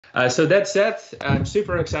So that said, I'm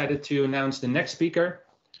super excited to announce the next speaker.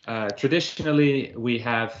 Traditionally, we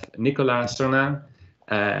have Nicolas Sornin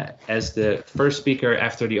as the first speaker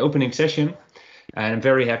after the opening session. And I'm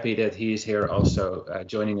very happy that he is here also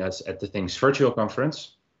joining us at the Things Virtual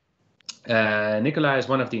Conference. Nicolas is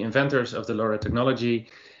one of the inventors of the LoRa technology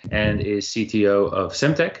and is CTO of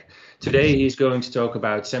Semtech. Today, he's going to talk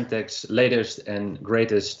about Semtech's latest and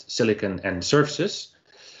greatest silicon and services.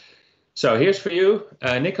 So here's for you,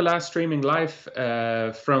 Nicolas, streaming live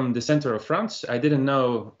from the center of France. I didn't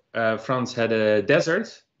know France had a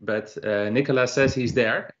desert, but Nicolas says he's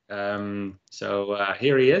there. So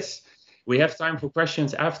here he is. We have time for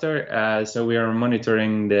questions after, so we are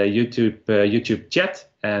monitoring the YouTube chat.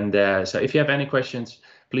 And so if you have any questions,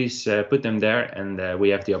 please put them there, and we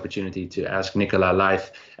have the opportunity to ask Nicolas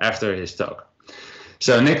live after his talk.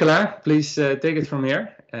 So Nicolas, please take it from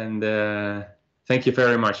here, and thank you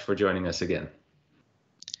very much for joining us again.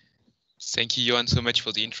 Thank you, Johan, so much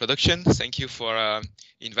for the introduction. Thank you for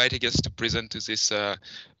inviting us to present to this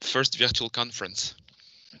first virtual conference.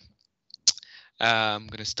 I'm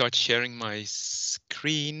going to start sharing my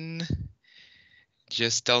screen.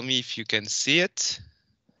 Just tell me if you can see it.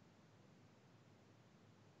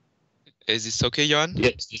 Is this okay, Johan?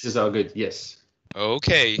 Yes, this is all good, yes.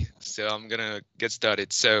 Okay, so I'm going to get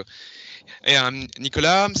started. So yeah, I'm Nicolas,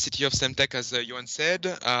 I'm CTO of Semtech, as Johan said,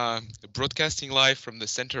 broadcasting live from the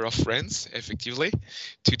center of France, effectively,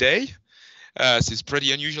 today. This is a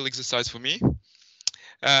pretty unusual exercise for me.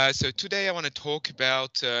 So today I want to talk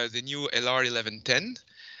about the new LR1110,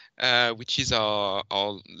 which is our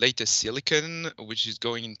latest silicon, which is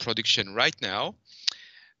going in production right now.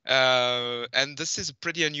 And this is a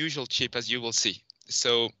pretty unusual chip, as you will see.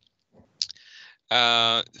 So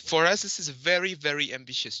for us, this is a very, very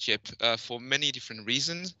ambitious chip for many different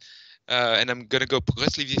reasons. And I'm going to go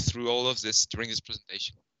progressively through all of this during this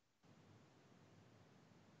presentation.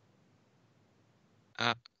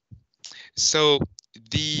 So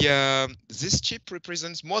this chip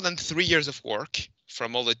represents more than 3 years of work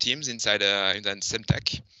from all the teams inside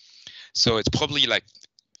Semtech. So it's probably like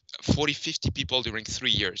 40, 50 people during 3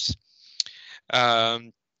 years.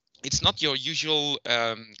 It's not your usual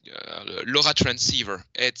LoRa transceiver.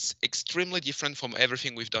 It's extremely different from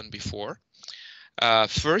everything we've done before.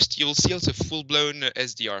 First, you'll see it's a full-blown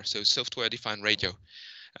SDR, so software-defined radio.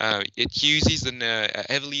 It uses a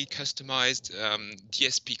heavily customized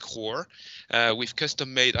DSP core with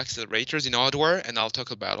custom-made accelerators in hardware, and I'll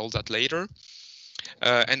talk about all that later.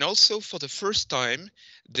 And also, for the first time,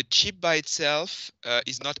 the chip by itself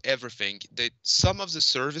is not everything. Some of the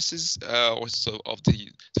services also of the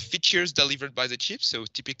features delivered by the chip, so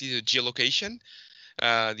typically the geolocation,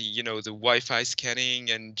 the Wi-Fi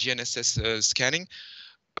scanning and GNSS scanning,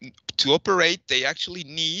 to operate, they actually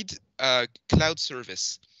need a cloud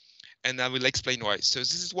service. And I will explain why. So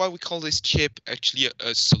this is why we call this chip actually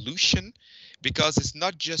a solution, because it's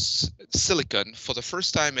not just silicon. For the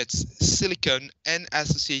first time, it's silicon and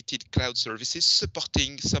associated cloud services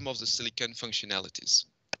supporting some of the silicon functionalities.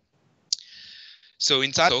 So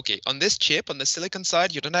inside, okay, on this chip, on the silicon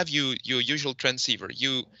side, you don't have your usual transceiver.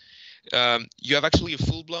 You have actually a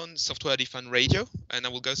full-blown software-defined radio, and I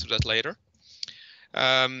will go through that later.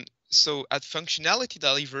 So at functionality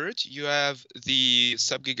delivered, you have the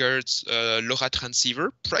sub-gigahertz LoRa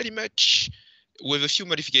transceiver, pretty much with a few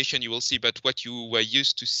modifications you will see, but what you were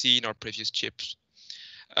used to see in our previous chips.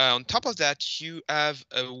 On top of that, you have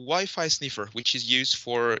a Wi-Fi sniffer, which is used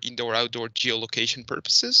for indoor-outdoor geolocation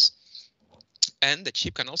purposes. And the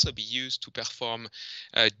chip can also be used to perform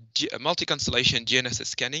multi-constellation GNSS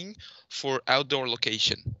scanning for outdoor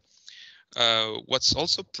location. What's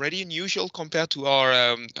also pretty unusual compared to our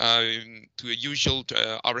to a usual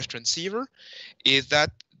RF transceiver is that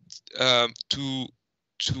to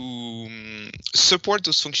support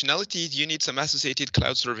those functionalities, you need some associated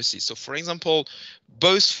cloud services. So for example,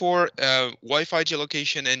 both for Wi-Fi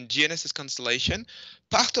geolocation and GNSS constellation,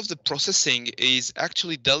 part of the processing is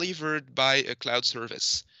actually delivered by a cloud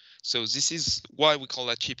service. So this is why we call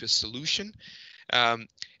that chip a solution.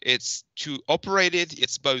 It's to operate it,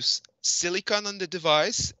 it's both silicon on the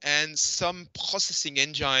device and some processing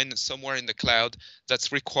engine somewhere in the cloud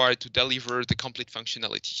that's required to deliver the complete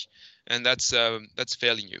functionality. And that's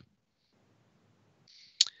fairly new.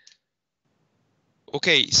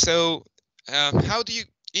 Okay, so how do you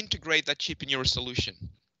integrate that chip in your solution?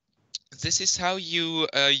 This is how you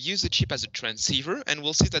use the chip as a transceiver, and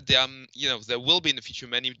we'll see that there will be in the future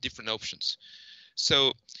many different options.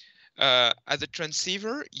 So as a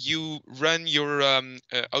transceiver, you run your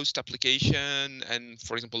host application and,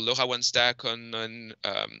 for example, LoRaWAN stack on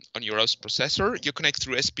your host processor. You connect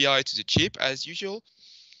through SPI to the chip as usual.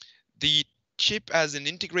 The chip has an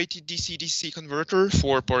integrated DC-DC converter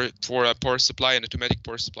for a power supply and automatic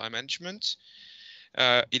power supply management.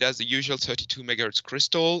 It has the usual 32 megahertz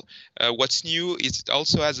crystal. What's new is it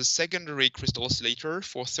also has a secondary crystal oscillator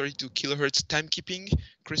for 32 kilohertz timekeeping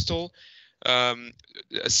crystal. A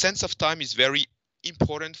sense of time is very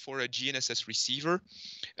important for a GNSS receiver,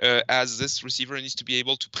 as this receiver needs to be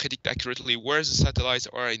able to predict accurately where the satellites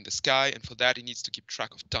are in the sky, and for that it needs to keep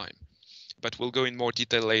track of time. But we'll go in more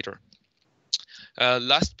detail later.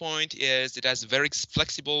 Last point is it has very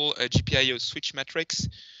flexible GPIO switch matrix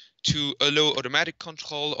to allow automatic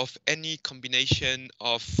control of any combination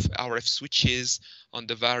of RF switches on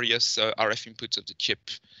the various RF inputs of the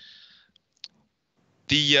chip.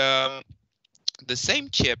 The same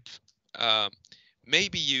chip may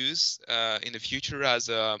be used in the future as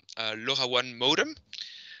a LoRaWAN modem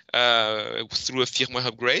through a firmware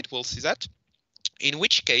upgrade. We'll see that. In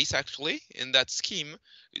which case, actually, in that scheme,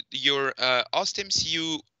 your host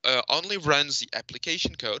MCU only runs the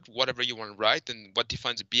application code, whatever you want to write, and what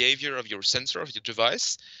defines the behavior of your sensor, of your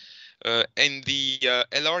device. And the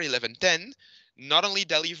LR1110 not only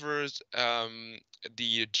delivers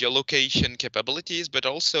the geolocation capabilities, but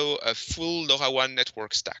also a full LoRaWAN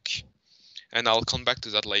network stack. And I'll come back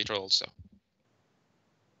to that later also.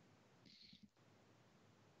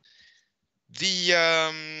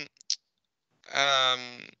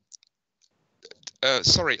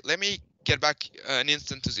 Sorry, let me get back an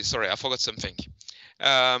instant to this. Sorry, I forgot something.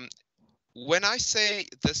 When I say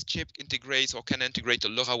this chip integrates or can integrate a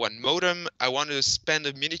LoRaWAN modem, I want to spend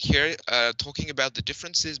a minute here talking about the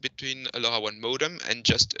differences between a LoRaWAN modem and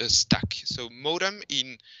just a stack. So modem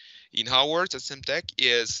in our words at Semtech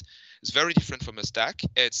is very different from a stack.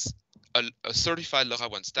 It's a certified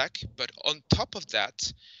LoRaWAN stack, but on top of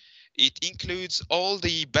that, it includes all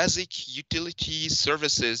the basic utility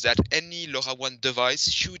services that any LoRaWAN device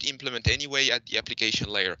should implement anyway at the application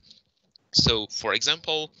layer. So, for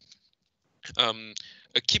example,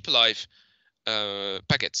 a keep alive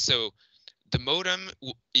packet. So the modem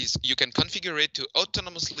is, you can configure it to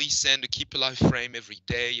autonomously send a keep alive frame every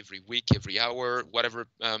day, every week, every hour, whatever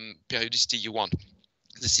periodicity you want.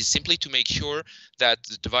 This is simply to make sure that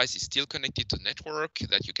the device is still connected to the network,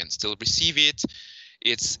 that you can still receive it.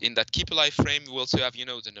 It's in that keep alive frame. You also have,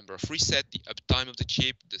 the number of reset, the uptime of the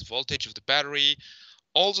chip, the voltage of the battery,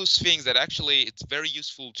 all those things that actually it's very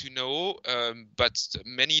useful to know, but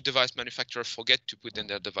many device manufacturers forget to put in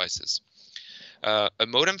their devices. A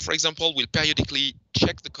modem, for example, will periodically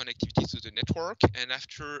check the connectivity to the network, and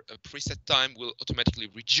after a preset time will automatically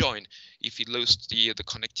rejoin if it lost the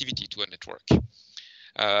connectivity to a network.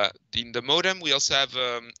 In the modem, we also have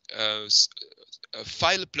a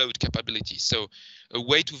file upload capability. So a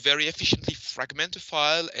way to very efficiently fragment a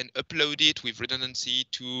file and upload it with redundancy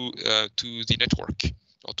to the network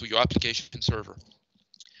or to your application server.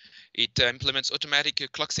 It implements automatic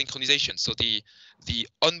clock synchronization. So the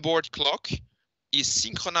onboard clock is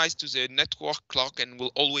synchronized to the network clock and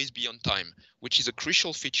will always be on time, which is a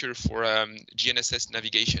crucial feature for GNSS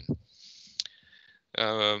navigation.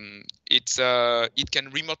 It can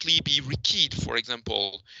remotely be rekeyed, for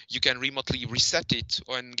example. You can remotely reset it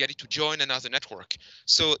and get it to join another network.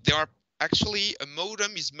 So there are actually, a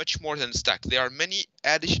modem is much more than a stack. There are many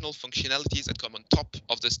additional functionalities that come on top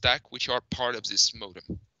of the stack, which are part of this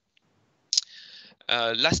modem.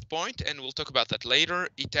 Last point, and we'll talk about that later,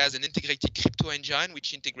 it has an integrated crypto engine,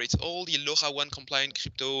 which integrates all the LoRaWAN compliant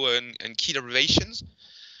crypto and key derivations.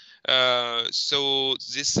 So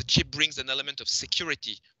this chip brings an element of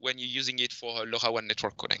security when you're using it for a LoRaWAN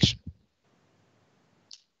network connection.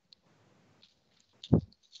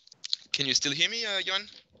 Can you still hear me, Johan?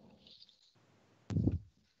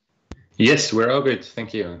 Yes, we're all good.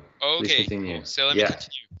 Thank you. Okay, please continue. Cool. So let me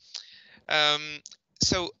continue.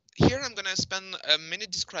 So here I'm going to spend a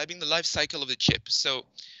minute describing the life cycle of the chip. So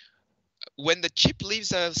when the chip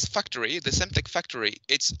leaves a factory, the Semtech factory,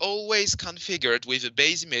 it's always configured with a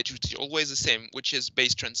base image, which is always the same, which is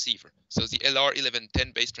base transceiver. So the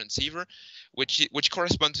LR1110 base transceiver, which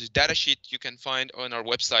corresponds to the datasheet you can find on our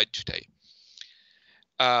website today.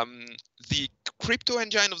 The crypto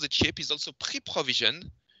engine of the chip is also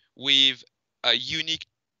pre-provisioned with a unique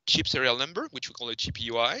chip serial number, which we call a chip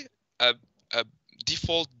UI, a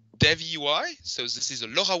default dev UI. So this is a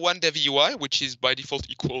LoRaWAN dev UI, which is by default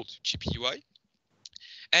equal to chip UI,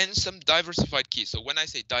 and some diversified keys. So when I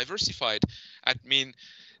say diversified, I mean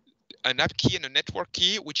an app key and a network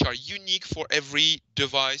key, which are unique for every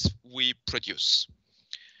device we produce.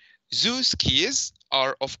 Those keys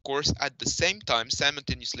are, of course, at the same time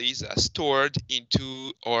simultaneously stored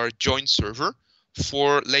into our joint server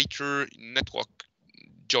for later network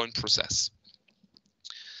join process.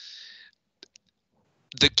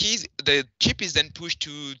 the chip is then pushed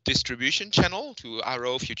to distribution channel, to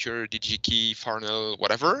Arrow, Future, DigiKey, Farnell,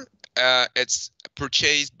 whatever. It's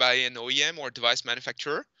purchased by an OEM or device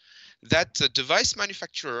manufacturer. That device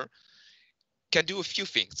manufacturer can do a few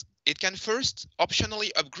things. It can first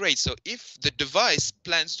optionally upgrade. So if the device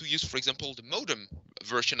plans to use, for example, the modem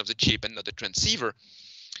version of the chip and not the transceiver,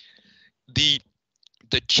 the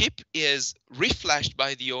chip is reflashed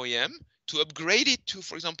by the OEM to upgrade it to,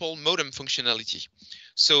 for example, modem functionality.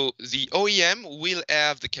 So the OEM will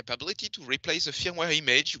have the capability to replace a firmware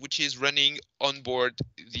image which is running on board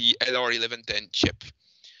the LR1110 chip.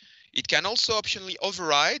 It can also optionally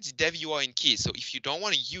override the dev UI and keys. So if you don't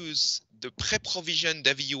want to use the pre-provisioned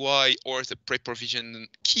dev UI or the pre-provisioned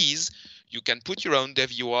keys, you can put your own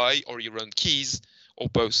dev UI or your own keys or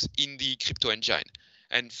both in the crypto engine.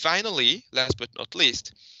 And finally, last but not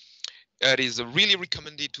least, it is really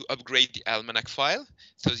recommended to upgrade the almanac file.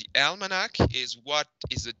 So the almanac is what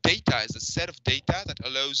is the data, is a set of data that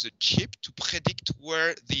allows the chip to predict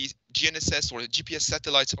where the GNSS or the GPS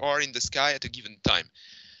satellites are in the sky at a given time.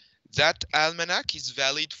 That almanac is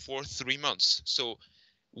valid for 3 months. So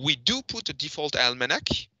we do put a default almanac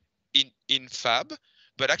in fab,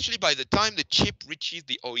 but actually by the time the chip reaches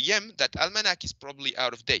the OEM, that almanac is probably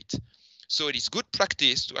out of date. So it is good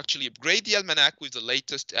practice to actually upgrade the almanac with the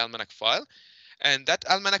latest almanac file. And that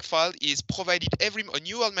almanac file is provided a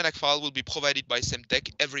new almanac file will be provided by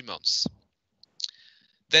Semtech every month.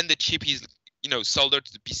 Then the chip is soldered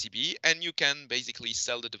to the PCB, and you can basically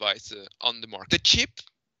sell the device on the market. The chip,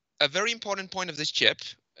 a very important point of this chip,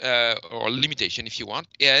 or limitation if you want,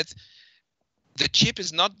 is the chip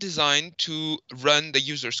is not designed to run the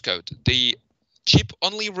user's code. The chip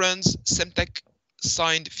only runs Semtech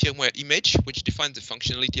signed firmware image, which defines the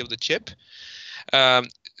functionality of the chip.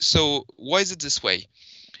 So why is it this way?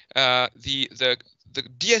 The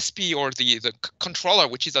DSP or the controller,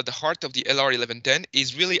 which is at the heart of the LR1110,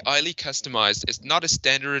 is really highly customized. It's not a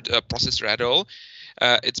standard processor at all.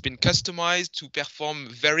 It's been customized to perform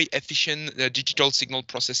very efficient digital signal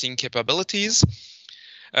processing capabilities.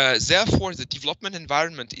 Therefore, the development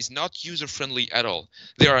environment is not user-friendly at all.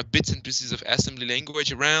 There are bits and pieces of assembly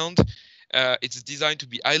language around. It's designed to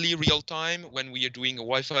be highly real-time when we are doing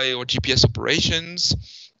Wi-Fi or GPS operations.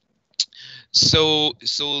 So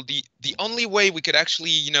the only way we could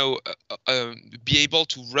actually be able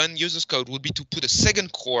to run users code would be to put a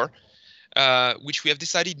second core, which we have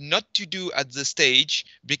decided not to do at this stage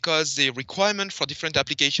because the requirements for different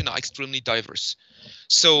applications are extremely diverse.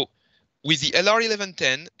 So with the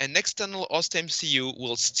LR1110, an external host MCU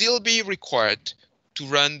will still be required to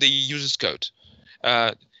run the user's code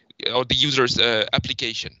or the user's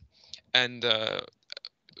application, and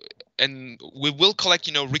we will collect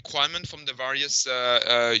requirement from the various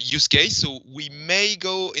use case. So we may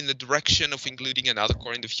go in the direction of including another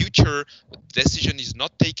core in the future, but the decision is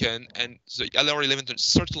not taken, and the LR1110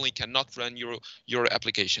 certainly cannot run your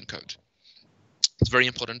application code. It's very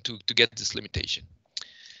important to get this limitation.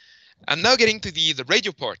 I'm now getting to the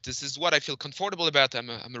radio part. This is what I feel comfortable about. I'm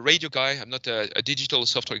a radio guy. I'm not a digital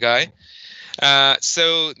software guy.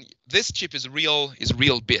 So this chip is a real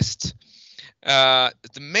beast.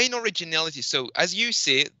 The main originality. So as you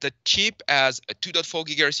see, the chip has a 2.4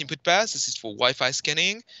 GHz input path. This is for Wi-Fi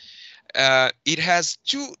scanning. It has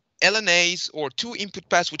two LNAs or two input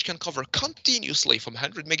paths which can cover continuously from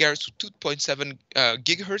 100 MHz to 2.7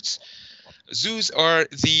 GHz. Those are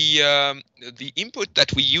the input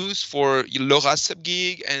that we use for LoRa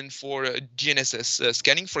sub-gig and for GNSS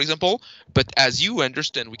scanning, for example. But as you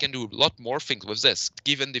understand, we can do a lot more things with this,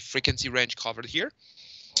 given the frequency range covered here.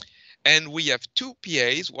 And we have two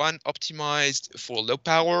PAs, one optimized for low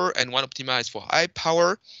power and one optimized for high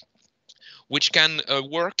power, which can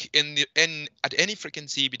work at any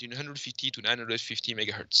frequency between 150 to 950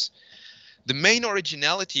 megahertz. The main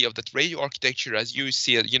originality of that radio architecture, as you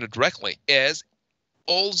see directly, is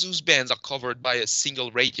all those bands are covered by a single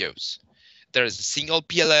radios. There is a single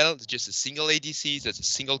PLL, just a single ADC, there's a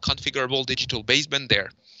single configurable digital baseband there.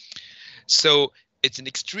 So it's an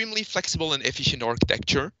extremely flexible and efficient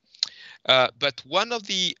architecture. But one of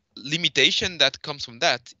the limitations that comes from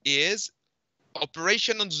that is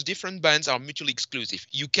operation on those different bands are mutually exclusive.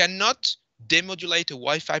 You cannot demodulate a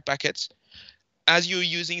Wi-Fi packet as you're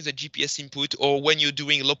using the GPS input or when you're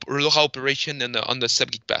doing LoRa operation on the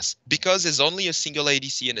sub-gig path, because there's only a single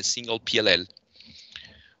ADC and a single PLL.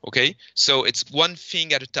 Okay, so it's one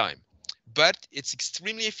thing at a time, but it's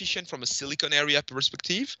extremely efficient from a silicon area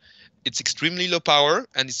perspective. It's extremely low power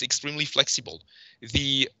and it's extremely flexible.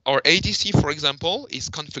 Our ADC, for example, is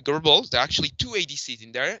configurable. There are actually two ADCs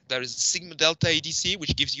in there. There is a Sigma Delta ADC,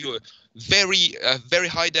 which gives you a very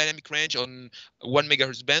high dynamic range on 1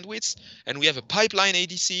 megahertz bandwidth, and we have a pipeline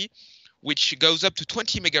ADC which goes up to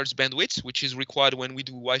 20 megahertz bandwidth, which is required when we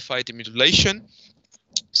do Wi-Fi demodulation.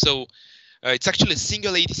 So it's actually a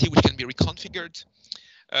single ADC which can be reconfigured.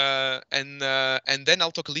 And then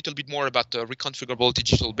I'll talk a little bit more about the reconfigurable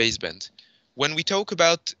digital baseband. When we talk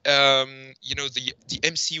about the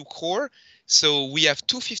MCU core, so we have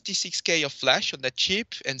 256K of flash on that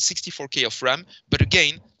chip and 64K of RAM. But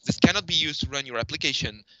again, this cannot be used to run your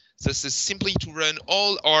application. This is simply to run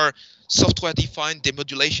all our software-defined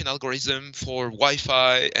demodulation algorithm for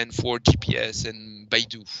Wi-Fi and for GPS and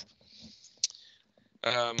Baidu.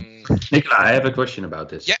 Nicolas, I have a question about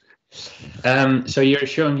this. Yeah. So you're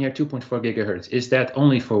showing here 2.4 gigahertz. Is that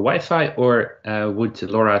only for Wi-Fi, or would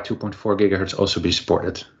LoRa 2.4 gigahertz also be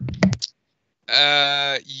supported?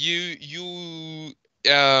 I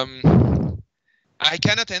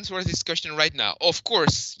cannot answer this question right now. Of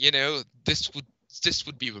course, this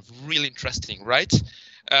would be really interesting, right?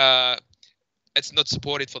 It's not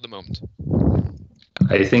supported for the moment.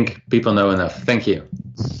 I think people know enough. Thank you.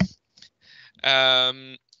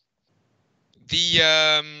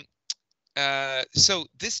 So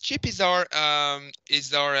this chip is our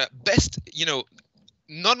best,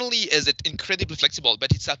 not only is it incredibly flexible,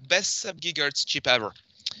 but it's our best sub-gigahertz chip ever.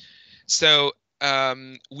 So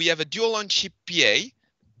we have a dual on-chip PA.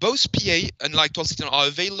 Both PA, unlike 1261, are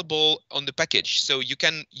available on the package. So you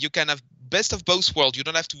can have best of both worlds. You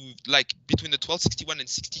don't have to, like, between the 1261 and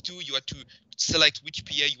 62, you have to select which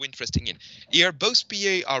PA you're interested in. Here, both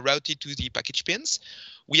PA are routed to the package pins.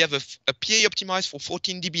 We have a PA optimized for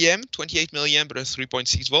 14 dBm, 28 milliamp, but a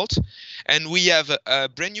 3.6 volt. And we have a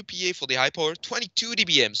brand new PA for the high power, 22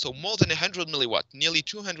 dBm, so more than 100 milliwatt, nearly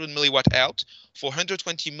 200 milliwatt out for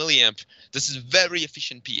 120 milliamp. This is very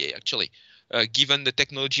efficient PA, actually, given the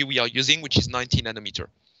technology we are using, which is 90 nanometer.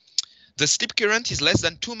 The slip current is less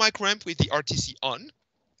than 2 microamp with the RTC on.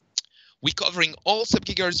 We're covering all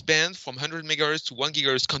sub-gigahertz band from 100 megahertz to 1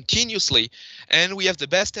 gigahertz continuously. And we have the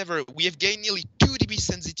best ever. We have gained nearly 2 dB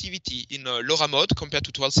sensitivity in LoRa mode compared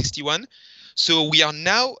to 1261. So we are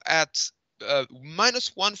now at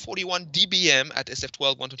minus 141 dBm at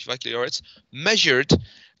SF12 125 kilohertz, measured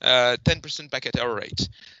 10% packet error rate.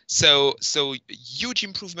 So huge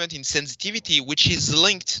improvement in sensitivity, which is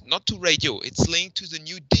linked not to radio, it's linked to the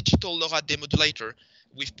new digital LoRa demodulator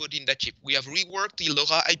we've put in that chip. We have reworked the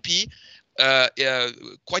LoRa IP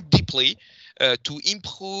quite deeply to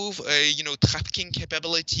improve, tracking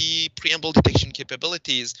capability, preamble detection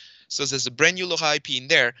capabilities. So there's a brand new LoRa IP in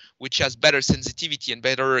there, which has better sensitivity and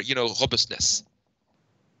better, robustness.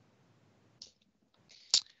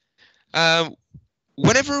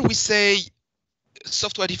 Whenever we say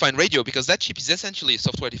software-defined radio, because that chip is essentially a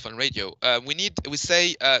software-defined radio,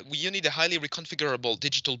 you need a highly reconfigurable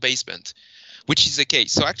digital baseband, which is the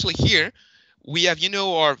case. So actually here we have,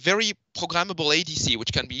 our very programmable ADC,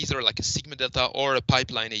 which can be either like a Sigma Delta or a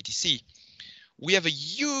pipeline ADC. We have a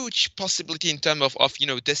huge possibility in terms of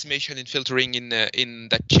decimation and filtering in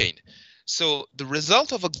that chain. So the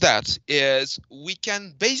result of that is we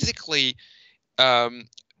can basically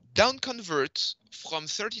down convert from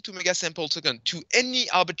 32 megasamples per second to any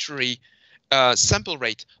arbitrary sample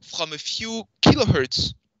rate from a few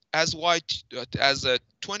kilohertz as wide as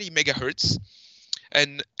 20 megahertz.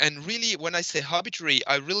 And really, when I say arbitrary,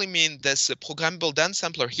 I really mean this programmable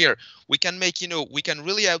downsampler here. We can make, we can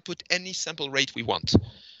really output any sample rate we want.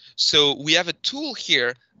 So we have a tool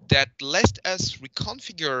here that lets us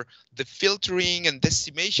reconfigure the filtering and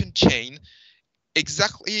decimation chain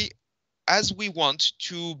exactly as we want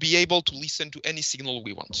to be able to listen to any signal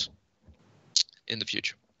we want in the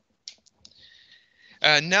future.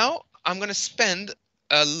 Now I'm going to spend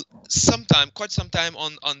quite some time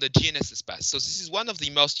on the GNSS path. So this is one of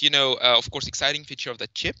the most, of course, exciting feature of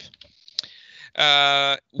that chip.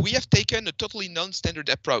 We have taken a totally non-standard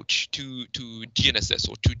approach to GNSS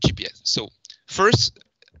or to GPS. So first,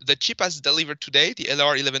 the chip as delivered today, the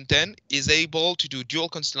LR1110, is able to do dual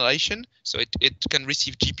constellation. So it can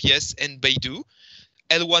receive GPS and Baidu,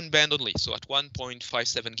 L1 band only, so at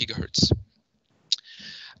 1.57 gigahertz.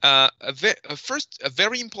 A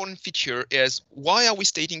very important feature is, why are we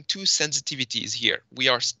stating two sensitivities here? We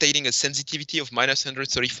are stating a sensitivity of minus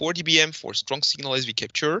 134 dBm for strong signal SV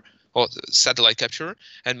capture or satellite capture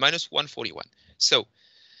and minus 141. So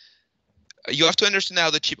you have to understand how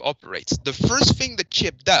the chip operates. The first thing the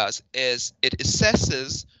chip does is it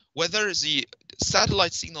assesses whether the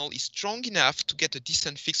satellite signal is strong enough to get a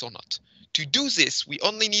decent fix or not. To do this, we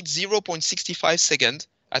only need 0.65 seconds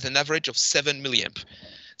at an average of 7 milliamp.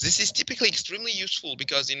 This is typically extremely useful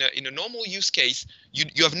because in a normal use case,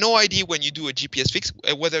 you have no idea when you do a GPS fix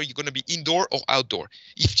whether you're going to be indoor or outdoor.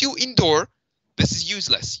 If you indoor, this is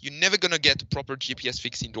useless. You're never going to get a proper GPS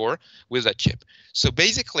fix indoor with that chip. So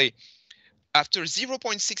basically, after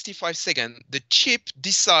 0.65 seconds, the chip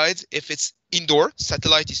decides if it's indoor,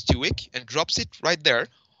 satellite is too weak, and drops it right there,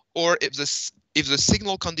 or if the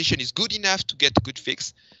signal condition is good enough to get a good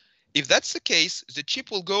fix. If that's the case, the chip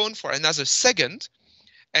will go on for another second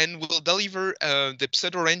and will deliver the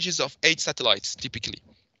pseudo ranges of 8 satellites typically.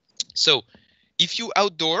 So if you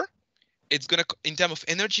outdoor, it's gonna, in terms of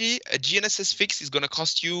energy, a GNSS fix is gonna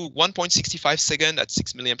cost you 1.65 seconds at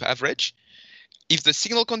 6 milliamp average. If the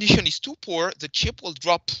signal condition is too poor, the chip will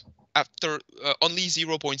drop after only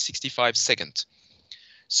 0.65 seconds.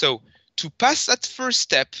 So to pass that first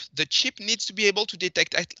step, the chip needs to be able to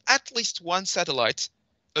detect at least one satellite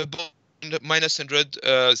above minus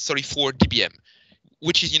 134 dBm,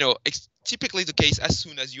 which is, typically the case as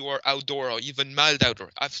soon as you are outdoor or even mild outdoor,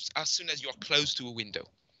 as soon as you are close to a window.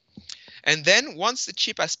 And then once the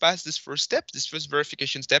chip has passed this first step, this first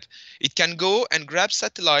verification step, it can go and grab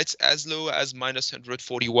satellites as low as minus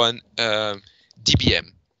 141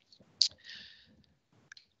 dBm.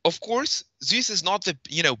 Of course, this is not the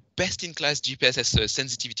best-in-class GPS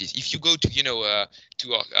sensitivities. If you go to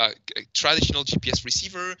a traditional GPS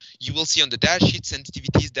receiver, you will see on the datasheet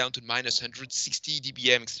sensitivities down to minus 160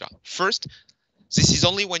 dBm, etc. First, this is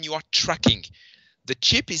only when you are tracking. The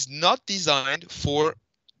chip is not designed for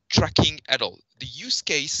tracking at all. The use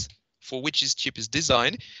case for which this chip is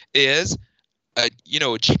designed is a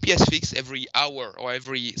GPS fix every hour or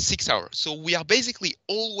every 6 hours. So we are basically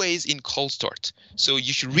always in cold start. So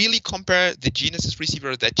you should really compare the GNSS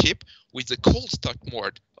receiver of that chip with the cold start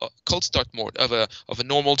mode of a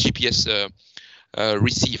normal GPS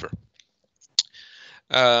receiver.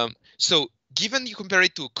 So given you compare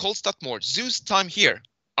it to a cold start mode, those time here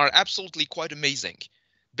are absolutely quite amazing.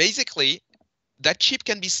 Basically, that chip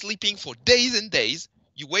can be sleeping for days and days.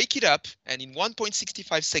 You wake it up, and in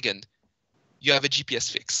 1.65 seconds, you have a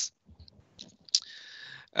GPS fix.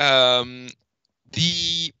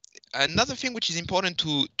 Another thing which is important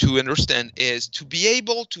to understand is to be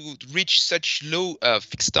able to reach such low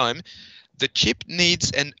fix time, the chip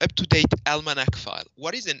needs an up-to-date almanac file.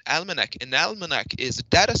 What is an almanac? An almanac is a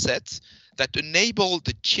data set that enable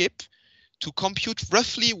the chip to compute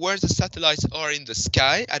roughly where the satellites are in the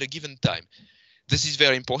sky at a given time. This is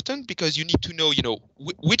very important because you need to know,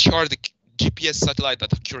 which are the GPS satellites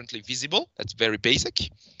that are currently visible. That's very basic.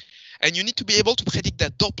 And you need to be able to predict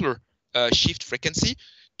that Doppler shift frequency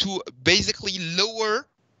to basically lower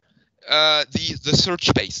the search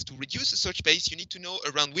space. To reduce the search space, you need to know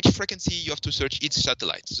around which frequency you have to search each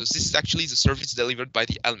satellite. So this is actually the service delivered by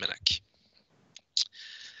the almanac.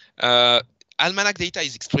 Almanac data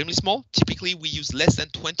is extremely small. Typically, we use less than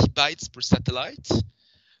 20 bytes per satellite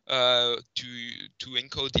to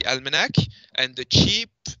encode the almanac, and the chip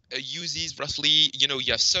uses roughly, you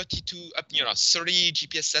have 30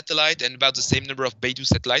 GPS satellite and about the same number of Beidou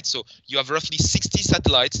satellites. So you have roughly 60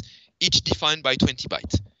 satellites, each defined by 20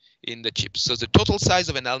 bytes in the chip. So the total size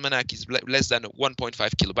of an almanac is less than 1.5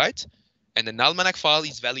 kilobyte, and an almanac file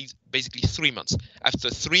is valid basically 3 months. After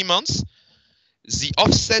 3 months, the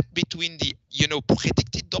offset between the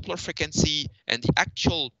predicted Doppler frequency and the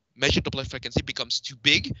actual measured Doppler frequency becomes too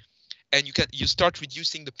big, and you start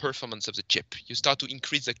reducing the performance of the chip. You start to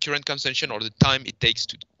increase the current consumption or the time it takes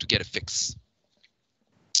to get a fix.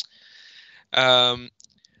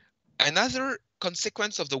 Another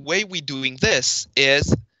consequence of the way we're doing this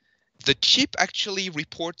is the chip actually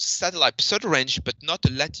reports satellite pseudo range, but not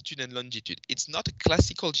a latitude and longitude. It's not a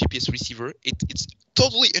classical GPS receiver. It's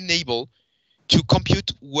totally unable to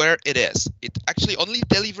compute where it is. It actually only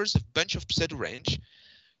delivers a bunch of pseudo range.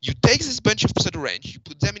 You take this bunch of pseudo range, you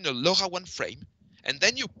put them in a LoRaWAN frame, and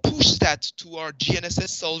then you push that to our GNSS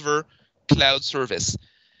solver cloud service.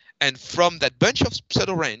 And from that bunch of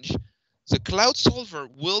pseudo range, the cloud solver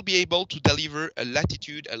will be able to deliver a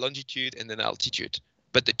latitude, a longitude, and an altitude.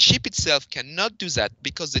 But the chip itself cannot do that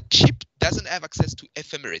because the chip doesn't have access to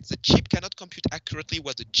ephemerate. The chip cannot compute accurately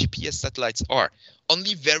what the GPS satellites are,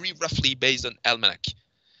 only very roughly based on almanac.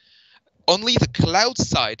 Only the cloud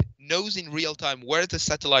side knows in real time where the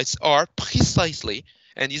satellites are precisely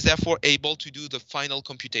and is therefore able to do the final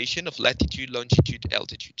computation of latitude, longitude,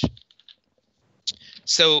 altitude.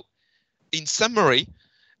 So in summary,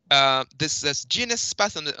 this GNSS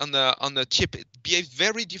path on the chip behaves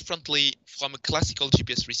very differently from a classical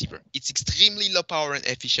GPS receiver. It's extremely low power and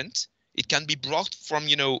efficient. It can be brought from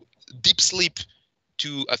deep sleep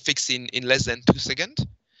to a fix in less than 2 seconds.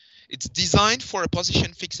 It's designed for a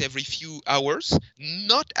position fix every few hours,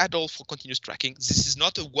 not at all for continuous tracking. This is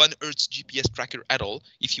not a 1 Hz GPS tracker at all.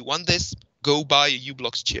 If you want this, go buy a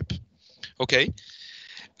U-Blocks chip. Okay.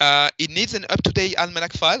 It needs an up-to-date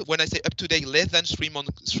almanac file. When I say up-to-date, less than 3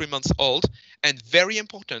 months old. And very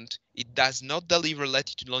important, it does not deliver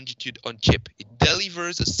latitude longitude on chip. It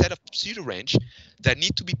delivers a set of pseudo range that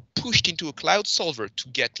need to be pushed into a cloud solver to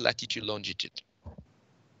get latitude longitude.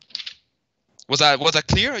 Was that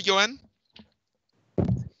clear, Johan?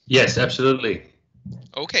 Yes, absolutely.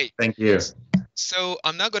 Okay. Thank you. So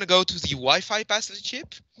I'm now going to go to the Wi-Fi pass of the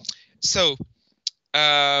chip. So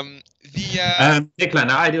Nicolas,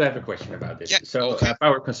 now I do have a question about this. Yeah, so okay.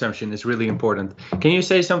 Power consumption is really important. Can you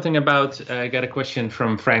say something about, I got a question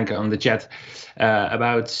from Frank on the chat,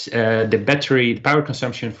 about the power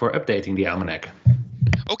consumption for updating the almanac?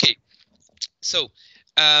 Okay, so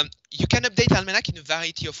you can update almanac in a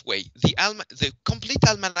variety of ways. The complete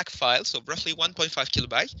almanac file, so roughly 1.5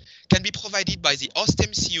 kilobytes, can be provided by the host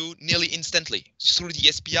MCU nearly instantly through the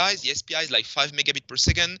SPIs. The SPI is like 5 megabit per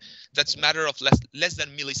second. That's a matter of less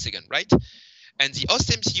than millisecond, right? And the host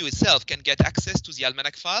MCU itself can get access to the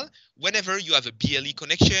almanac file whenever you have a BLE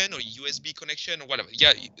connection or USB connection or whatever.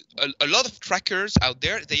 Yeah, a lot of trackers out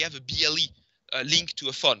there, they have a BLE link to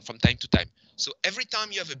a phone from time to time. So every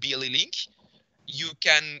time you have a BLE link, you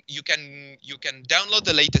can download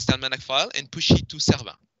the latest almanac file and push it to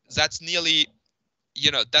server. That's nearly,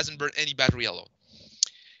 doesn't burn any battery at all.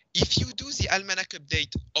 If you do the almanac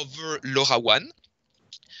update over LoRaWAN,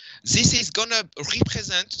 this is gonna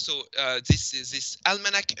represent, so this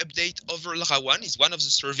almanac update over LoRaWAN is one of the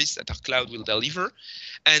services that our cloud will deliver,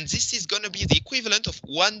 and this is gonna be the equivalent of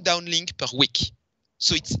 1 downlink per week.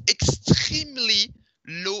 So it's extremely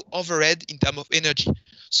low overhead in terms of energy.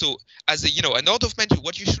 So as an order of magnitude,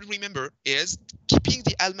 what you should remember is keeping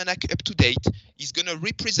the almanac up to date is going to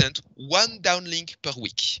represent 1 downlink per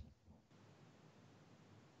week.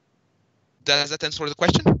 Does that answer the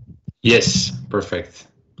question? Yes, perfect.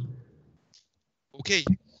 Okay.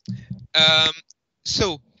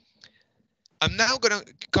 So I'm now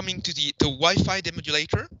coming to the Wi-Fi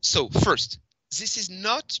demodulator. So first, this is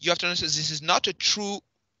not, you have to understand, this is not a true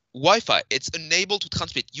Wi-Fi. It's unable to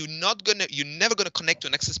transmit. You're never gonna connect to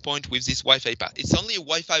an access point with this Wi-Fi path. It's only a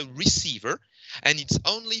Wi-Fi receiver, and it's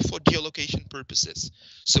only for geolocation purposes.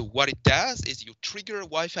 So what it does is you trigger a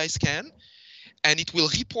Wi-Fi scan, and it will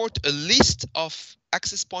report a list of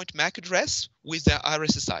access point MAC address with their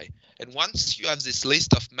RSSI. And once you have this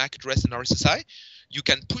list of MAC address and RSSI, you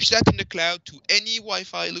can push that in the cloud to any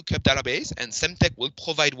Wi-Fi lookup database, and Semtech will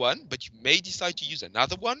provide one, but you may decide to use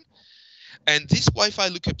another one. And this Wi-Fi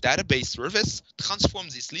lookup database service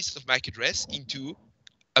transforms this list of MAC address into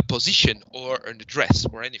a position or an address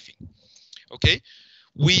or anything. Okay,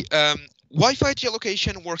 Wi-Fi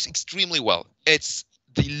geolocation works extremely well. It's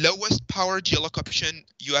the lowest power geoloc option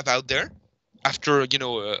you have out there after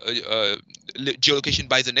geolocation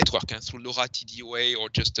by the network through LoRa TDOA or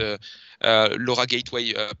just LoRa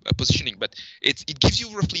gateway positioning. But it gives you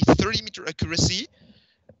roughly 30-meter accuracy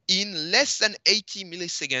in less than 80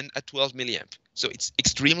 milliseconds at 12 milliamp. So it's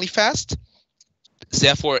extremely fast.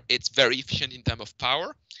 Therefore, it's very efficient in terms of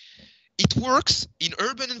power. It works in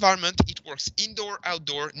urban environment. It works indoor,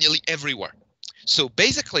 outdoor, nearly everywhere. So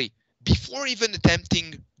basically, before even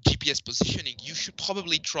attempting GPS positioning, you should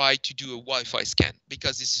probably try to do a Wi-Fi scan,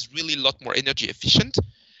 because this is really a lot more energy efficient.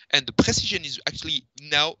 And the precision is actually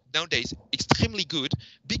nowadays extremely good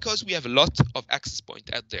because we have a lot of access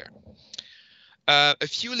points out there. A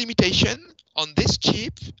few limitations on this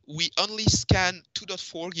chip: we only scan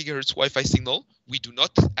 2.4 gigahertz Wi-Fi signal. We do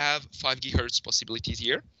not have 5 gigahertz possibilities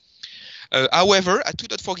here. However, at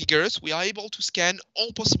 2.4 gigahertz, we are able to scan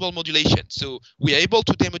all possible modulation. So we are able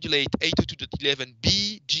to demodulate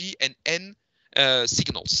 802.11b, G, and N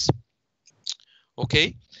signals.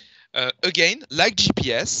 Okay. Again, like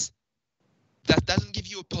GPS, that doesn't give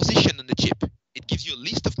you a position on the chip. It gives you a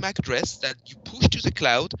list of MAC address that you push to the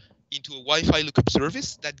cloud into a Wi-Fi lookup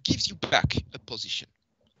service that gives you back a position.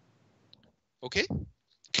 Okay,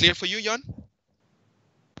 clear for you, Jan?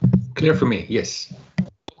 Clear for me, yes.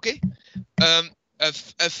 Okay.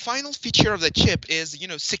 A final feature of the chip is,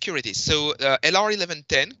 security. So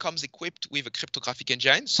LR1110 comes equipped with a cryptographic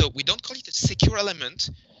engine. So we don't call it a secure element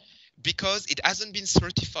because it hasn't been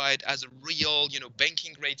certified as a real,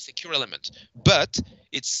 banking grade secure element. But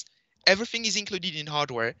everything is included in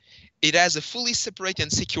hardware. It has a fully separate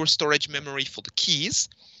and secure storage memory for the keys.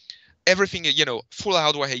 Everything, full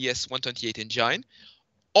hardware AES 128 engine.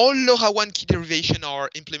 All LoRaWAN key derivation are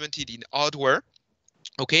implemented in hardware.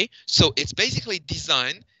 Okay, so it's basically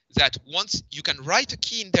designed that once you can write a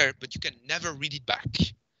key in there, but you can never read it back.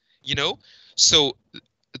 you know. So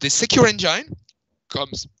the secure engine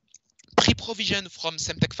comes pre-provisioned from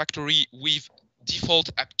Semtech factory with default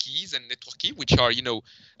app keys and network key, which are, you know,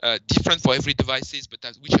 different for every devices, but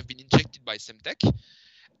which have been injected by Semtech.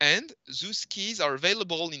 And those keys are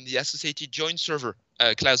available in the associated joint server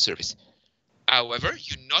cloud service. However,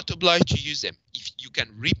 you're not obliged to use them. If you can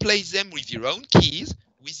replace them with your own keys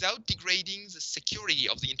without degrading the security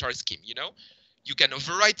of the entire scheme, you know, you can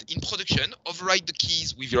overwrite in production, overwrite the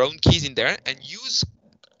keys with your own keys in there, and use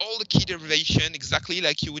all the key derivation exactly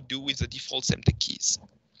like you would do with the default Semtech keys.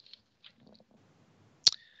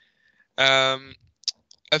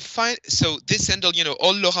 So this handle, you know,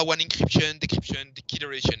 all LoRaWAN encryption, decryption, the key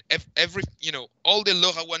derivation, every, you know, all the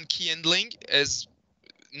LoRaWAN key handling is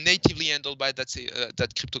natively handled by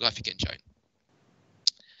that cryptographic engine.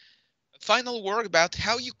 Final word about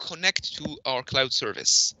how you connect to our cloud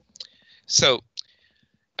service. So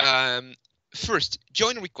first,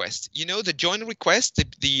 join request. You know, the join request,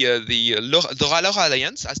 the LoRa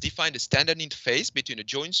Alliance has defined a standard interface between a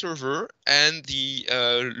join server and the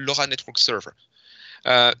LoRa network server.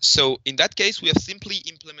 So in that case, we have simply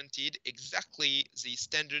implemented exactly the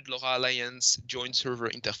standard LoRa Alliance join server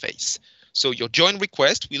interface. So your join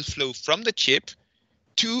request will flow from the chip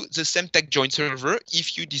to the Semtech join server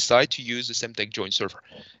if you decide to use the Semtech join server,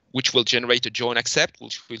 which will generate a join accept,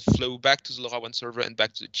 which will flow back to the LoRaWAN server and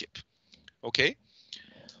back to the chip. Okay.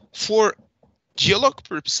 For geolog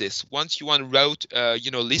purposes, once you want to route,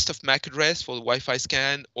 you know, list of MAC address for the Wi-Fi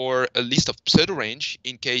scan or a list of pseudo range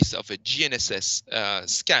in case of a GNSS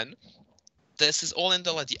scan, this is all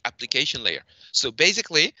handled at the application layer. So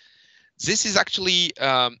basically, this is actually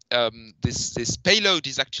this payload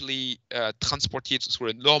is actually transported through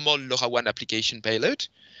a normal LoRaWAN application payload.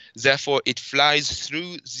 Therefore, it flies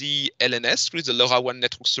through the LNS, through the LoRaWAN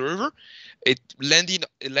network server. It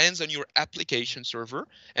lands on your application server,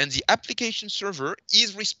 and the application server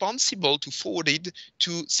is responsible to forward it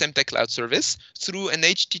to Semtech Cloud Service through an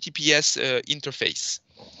HTTPS interface.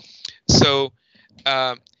 So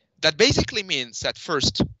that basically means that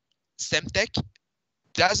first, Semtech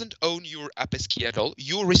doesn't own your APS key at all.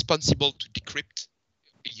 You're responsible to decrypt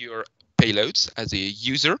your payloads as a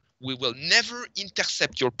user. We will never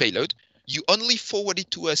intercept your payload. You only forward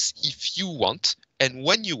it to us if you want and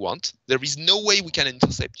when you want. There is no way we can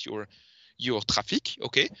intercept your traffic.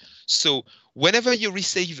 Okay, so whenever you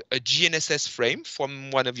receive a GNSS frame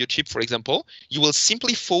from one of your chips, for example, you will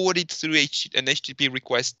simply forward it through an HTTP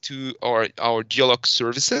request to our geolog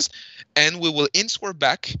services, and we will answer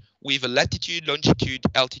back with a latitude, longitude,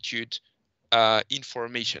 altitude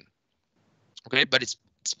information. Okay, but it's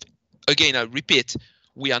again, I repeat,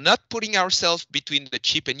 we are not putting ourselves between the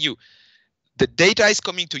chip and you. The data is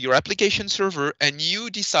coming to your application server, and you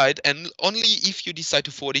decide, and only if you decide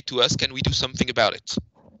to forward it to us can we do something about it.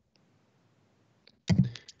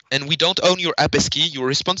 And we don't own your APS key. You're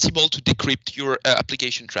responsible to decrypt your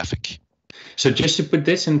application traffic. So just to put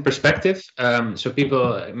this in perspective, so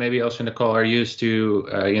people maybe also in the call are used to,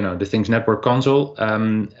 you know, the Things Network console.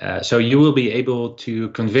 So you will be able to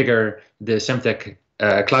configure the Semtech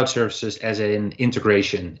cloud services as an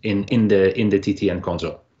integration in the TTN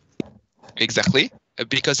console. Exactly,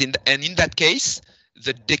 because in that case,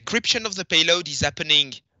 the decryption of the payload is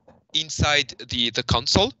happening inside the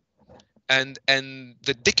console, and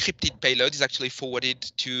the decrypted payload is actually forwarded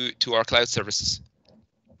to our cloud services.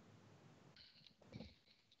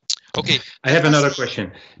 Okay, I have another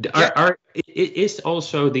question. Is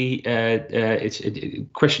also the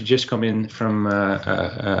question just come in from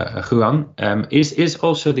Juan? Is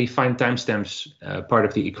also the find timestamps part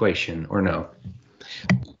of the equation or no?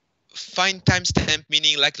 Find timestamp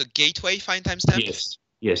meaning like the gateway find timestamp? Yes.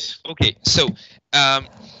 Yes. Okay. So I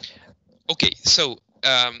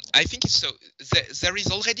think it's so. There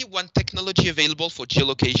is already one technology available for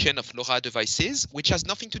geolocation of LoRa devices, which has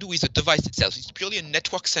nothing to do with the device itself. It's purely a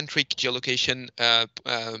network-centric geolocation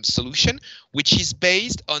solution, which is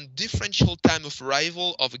based on differential time of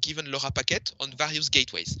arrival of a given LoRa packet on various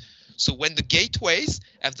gateways. So when the gateways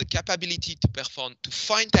have the capability to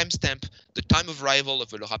find timestamp the time of arrival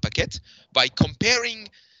of a LoRa packet by comparing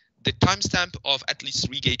the timestamp of at least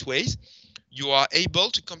 3 gateways, you are able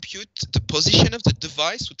to compute the position of the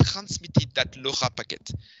device who transmitted that LoRa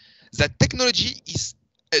packet. That technology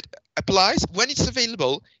applies when it's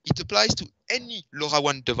available. It applies to any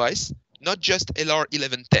LoRaWAN device, not just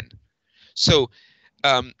LR1110. So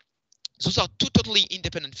those are two totally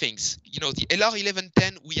independent things. You know, the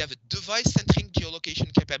LR1110, we have a device-centric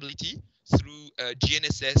geolocation capability through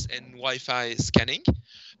GNSS and Wi-Fi scanning.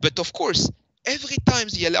 But of course, every time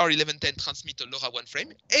the LR1110 transmits a LoRaWAN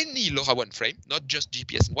frame, any LoRaWAN frame, not just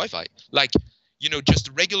GPS and Wi-Fi, like just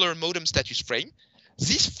a regular modem status frame.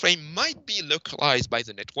 This frame might be localized by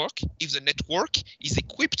the network if the network is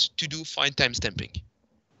equipped to do fine time stamping.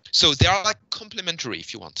 So they are like complementary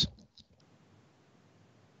if you want.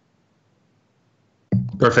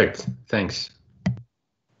 Perfect, thanks.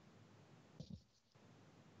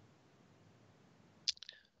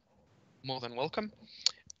 More than welcome.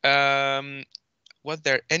 Was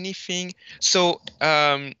there anything? So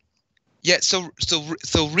yeah,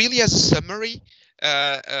 so really as a summary,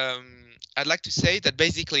 I'd like to say that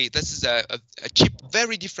basically this is a chip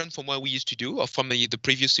very different from what we used to do, or from the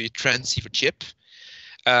previous transceiver chip.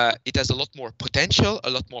 It has a lot more potential,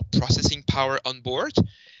 a lot more processing power on board.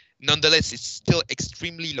 Nonetheless, it's still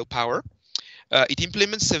extremely low power. It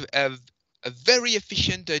implements a very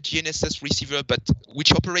efficient GNSS receiver, but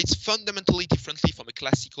which operates fundamentally differently from a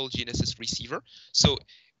classical GNSS receiver. So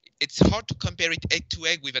it's hard to compare it egg to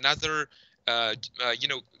egg with another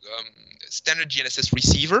standard GNSS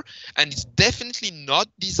receiver, and it's definitely not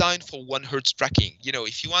designed for 1 Hz tracking.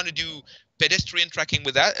 If you want to do pedestrian tracking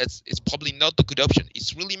with that, it's probably not the good option.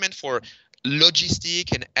 It's really meant for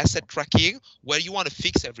logistic and asset tracking, where you want to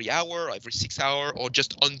fix every hour, every 6 hours, or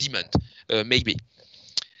just on demand, maybe.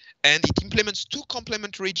 And it implements 2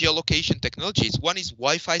 complementary geolocation technologies. One is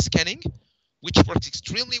Wi-Fi scanning, which works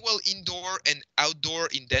extremely well indoor and outdoor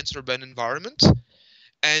in dense urban environments,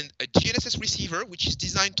 and a GNSS receiver, which is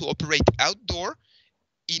designed to operate outdoor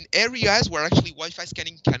in areas where actually Wi-Fi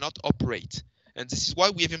scanning cannot operate. And this is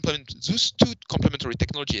why we have implemented those 2 complementary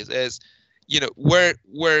technologies. As where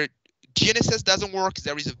GNSS doesn't work,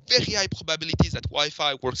 there is a very high probability that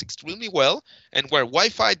Wi-Fi works extremely well, and where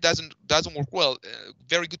Wi-Fi doesn't work well,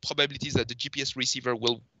 very good probabilities that the GPS receiver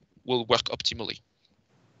will work optimally.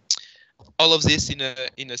 All of this in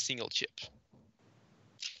a single chip.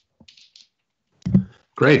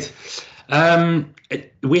 Great.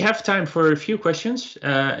 We have time for a few questions.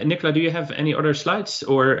 Nicolas, do you have any other slides,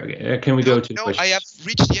 or can we go to the questions? No, I have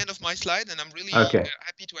reached the end of my slide, and I'm really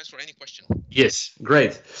happy to answer any question. Yes,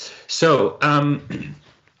 great. So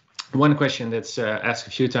one question that's asked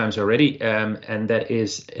a few times already, and that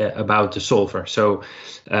is about the solver. So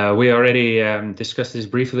we already discussed this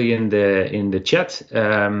briefly in the chat,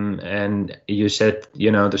 and you said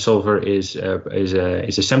the solver is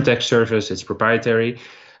a Semtech service. It's proprietary,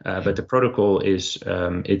 but the protocol is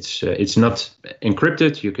it's not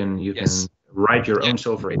encrypted. You can write your own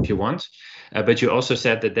solver if you want, but you also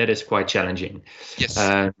said that is quite challenging. Yes.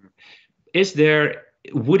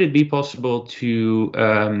 Would it be possible to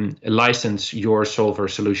license your solver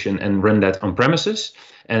solution and run that on premises?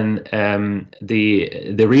 And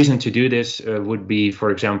the reason to do this would be, for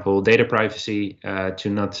example, data privacy, to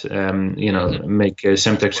not make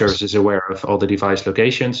Semtech services aware of all the device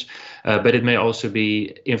locations. But it may also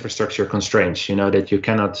be infrastructure constraints, that you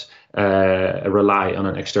cannot rely on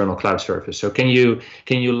an external cloud service. So can you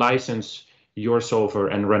license your solver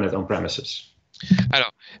and run it on premises?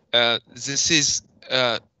 This is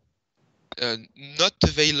not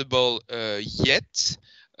available yet,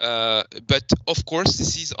 but of course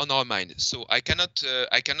this is on our mind. So I cannot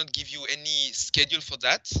give you any schedule for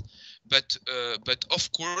that, but of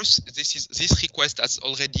course this request has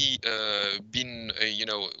already been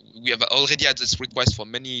we have already had this request for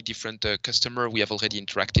many different customers we have already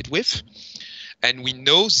interacted with, and we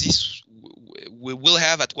know this we will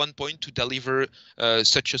have at one point to deliver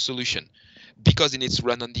such a solution, because it needs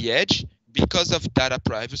run on the edge, because of data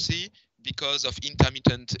privacy, because of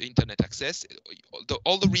intermittent internet access.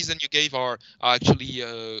 All the reasons you gave are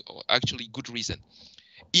actually good reason.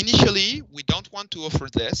 Initially, we don't want to offer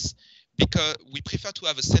this because we prefer to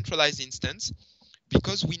have a centralized instance,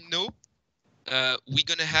 because we know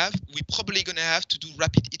we're probably gonna have to do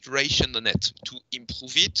rapid iteration on it to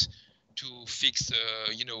improve it, to fix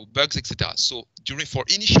bugs, etc. So for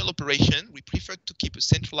initial operation, we prefer to keep a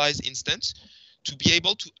centralized instance to be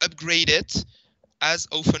able to upgrade it as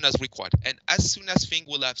often as required. And as soon as things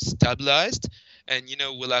will have stabilized and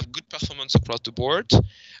we'll have good performance across the board,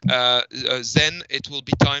 then it will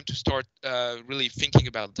be time to start really thinking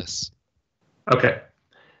about this. Okay,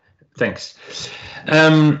 thanks.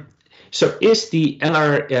 So is the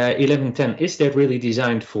LR1110, is that really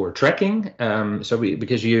designed for tracking?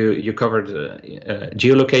 Because you covered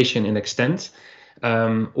geolocation in extent,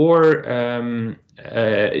 or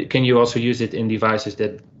can you also use it in devices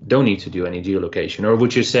that don't need to do any geolocation? Or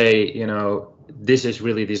would you say, this is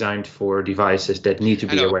really designed for devices that need to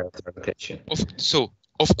be aware of their location?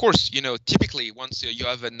 Of course, typically once you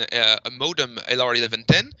have a modem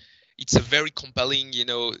LR1110, it's a very compelling,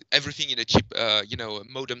 everything in a chip,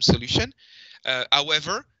 modem solution.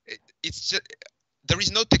 However, it's just, there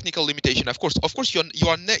is no technical limitation. Of course, you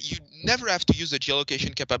never have to use the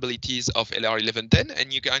geolocation capabilities of LR1110,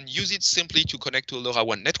 and you can use it simply to connect to a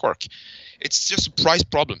LoRaWAN network. It's just a price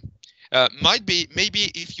problem. Maybe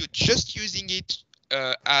if you're just using it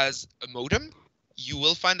as a modem, you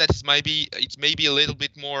will find that it's maybe a little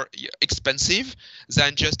bit more expensive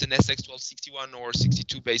than just an SX1261 or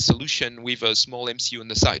 62 based solution with a small MCU on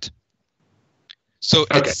the side. So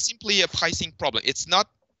it's simply a pricing problem. It's not.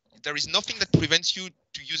 There is nothing that prevents you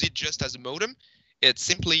to use it just as a modem. It's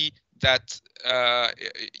simply that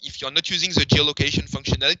if you're not using the geolocation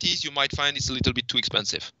functionalities, you might find it's a little bit too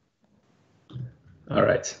expensive. All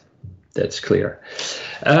right, that's clear.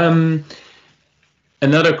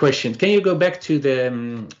 Another question. Can you go back to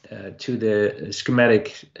the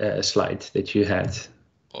schematic slide that you had?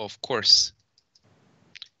 Of course.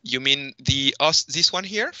 You mean this one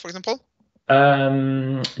here, for example?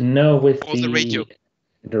 No, with the radio.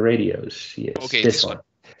 The radios, yes. Okay, this one.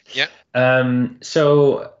 Yeah.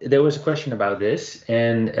 So there was a question about this,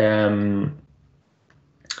 and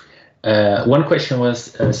one question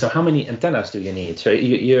was, so how many antennas do you need? So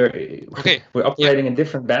we're operating in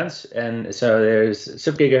different bands, and so there's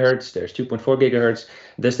sub-gigahertz, there's 2.4 gigahertz.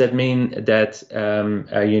 Does that mean that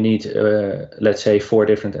you need, let's say, 4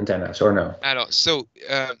 different antennas, or no?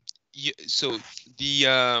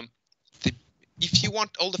 If you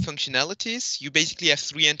want all the functionalities, you basically have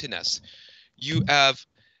 3 antennas. You have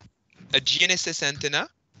a GNSS antenna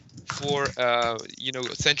for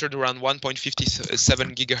centered around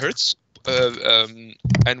 1.57 gigahertz,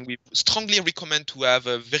 and we strongly recommend to have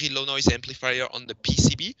a very low noise amplifier on the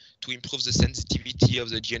PCB to improve the sensitivity of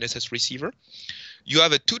the GNSS receiver. You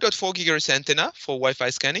have a 2.4 gigahertz antenna for Wi-Fi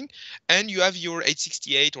scanning, and you have your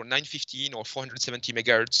 868 or 915 or 470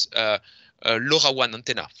 megahertz LoRaWAN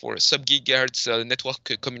antenna for sub-gigahertz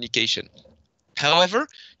network communication. However,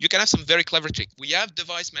 you can have some very clever tricks. We have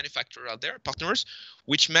device manufacturers out there, partners,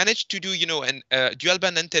 which manage to do, a dual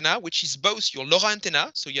band antenna, which is both your LoRa antenna,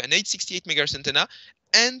 so you have an 868 megahertz antenna,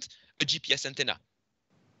 and a GPS antenna.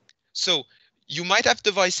 So you might have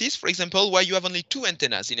devices, for example, where you have only 2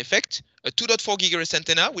 antennas in effect, a 2.4 gigahertz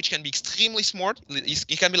antenna, which can be extremely small.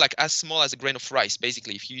 It can be like as small as a grain of rice,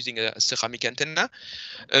 basically, if you're using a ceramic antenna,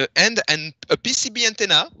 and a PCB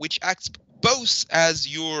antenna, which acts both as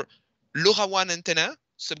your LoRaWAN antenna,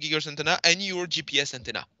 sub-gigahertz antenna, and your GPS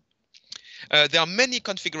antenna. There are many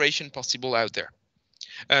configurations possible out there.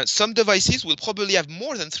 Some devices will probably have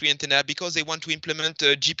more than 3 antennas because they want to implement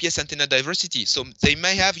GPS antenna diversity. So they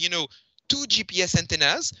may have, 2 GPS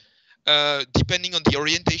antennas, depending on the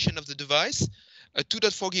orientation of the device, a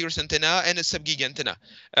 2.4 gigahertz antenna and a sub-gig antenna.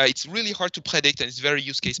 It's really hard to predict, and it's very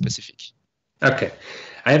use case specific. Okay,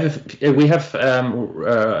 we have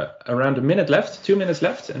around 2 minutes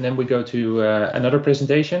left, and then we go to another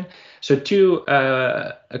presentation. So 2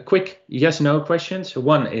 quick yes/no questions.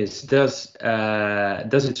 One is, does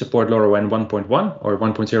it support LoRaWAN 1.1 or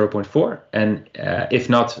 1.0.4? And if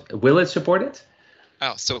not, will it support it?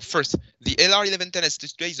 So first, the LR1110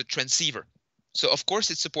 today is a transceiver. So of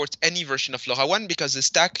course it supports any version of LoRaWAN because the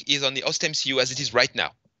stack is on the host MCU as it is right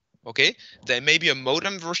now. Okay, there may be a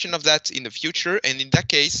modem version of that in the future, and in that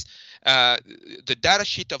case, the data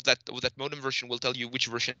sheet of that modem version will tell you which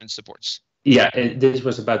version it supports. Yeah, this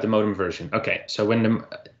was about the modem version. Okay, so when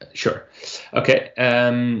sure. Okay,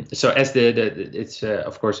 so as it's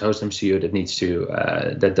of course host MCU that needs to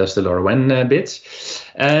that does the LoRaWAN bits,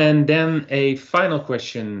 and then a final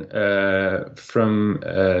question from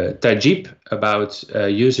Tajib about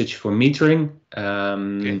usage for metering.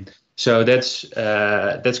 Okay. So that's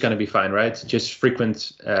going to be fine, right? Just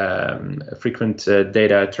frequent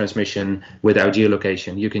data transmission without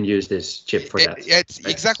geolocation. You can use this chip for that.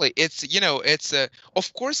 Exactly. It's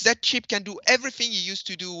of course that chip can do everything you used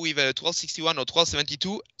to do with a 1261 or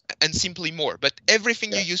 1272 and simply more. But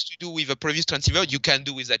everything you used to do with a previous transceiver, you can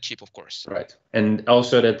do with that chip, of course. Right. And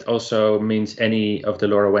also that also means any of the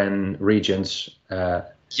LoRaWAN regions.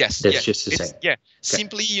 Yes, that's just the same. Yeah, okay.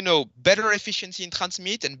 Simply, better efficiency in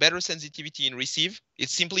transmit and better sensitivity in receive.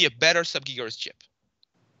 It's simply a better sub-gigahertz chip.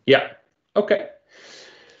 Yeah. Okay.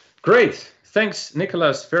 Great. Thanks,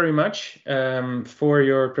 Nicolas, very much for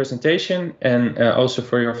your presentation and also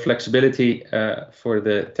for your flexibility for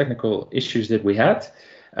the technical issues that we had.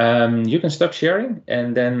 You can stop sharing,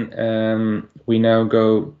 and then we now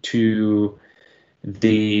go to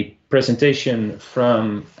the presentation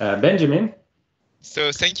from Benjamin.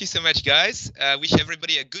 So thank you so much, guys. Wish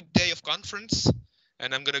everybody a good day of conference,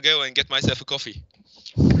 and I'm going to go and get myself a coffee.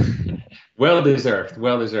 Well deserved,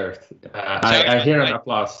 well deserved. I hear an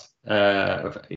applause.